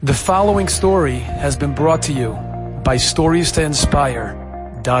The following story has been brought to you by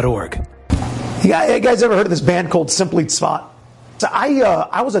StoriesToInspire.org. Yeah, you guys ever heard of this band called Simply Tzfat? So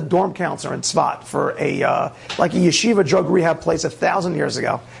I was a dorm counselor in Tzfat for a yeshiva drug rehab place 1,000 years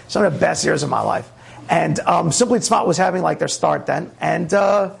ago. Some of the best years of my life. And Simply Tzfat was having like their start then, and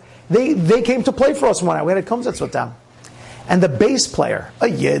they came to play for us one night. We had a kumsitz with them, and the bass player, a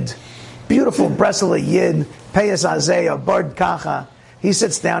Yid, beautiful Bresla Yid, Peyas Azeh, Bard Kacha. He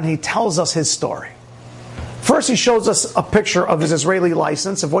sits down and he tells us his story. First, he shows us a picture of his Israeli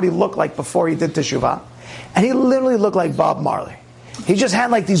license, of what he looked like before he did Teshuvah. And he literally looked like Bob Marley. He just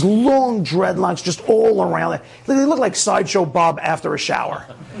had like these long dreadlocks just all around. He looked like Sideshow Bob after a shower.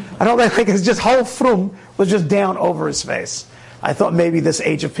 I don't think his just whole frum was just down over his face. I thought maybe this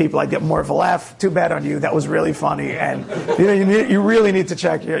age of people I'd get more of a laugh. Too bad on you. That was really funny. And you really need to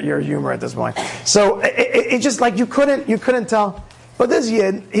check your humor at this point. So it just like you couldn't tell. But this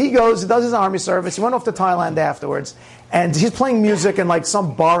Yid, he goes, he does his army service. He went off to Thailand afterwards, and he's playing music in like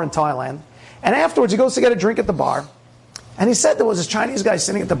some bar in Thailand. And afterwards, he goes to get a drink at the bar, and he said there was this Chinese guy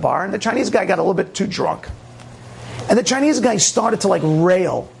sitting at the bar, and the Chinese guy got a little bit too drunk. And the Chinese guy started to like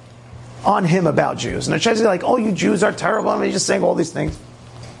rail on him about Jews. And the Chinese guy like, oh, you Jews are terrible. I mean, he's just saying all these things.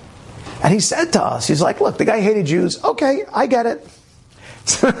 And he said to us, he's like, look, the guy hated Jews. Okay, I get it.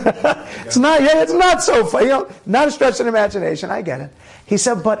 It's not so funny. Not a stretch of imagination. I get it. He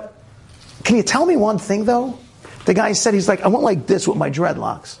said, but can you tell me one thing though? The guy said, he's like, I went like this with my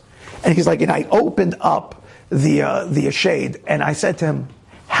dreadlocks, and he's like, and I opened up the shade, and I said to him,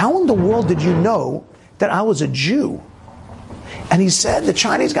 how in the world did you know that I was a Jew? And he said, the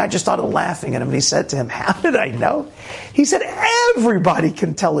Chinese guy just started laughing at him, and he said to him, how did I know? He said, everybody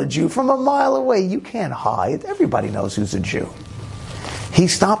can tell a Jew from a mile away. You can't hide. Everybody knows who's a Jew. He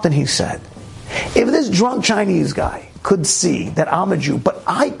stopped and he said, if this drunk Chinese guy could see that I'm a Jew, but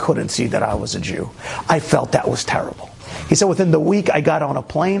I couldn't see that I was a Jew, I felt that was terrible. He said, within the week, I got on a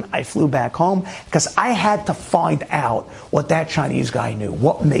plane, I flew back home, because I had to find out what that Chinese guy knew.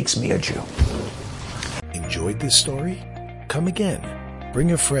 What makes me a Jew? Enjoyed this story? Come again.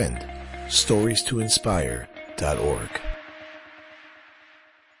 Bring a friend. StoriesToInspire.org.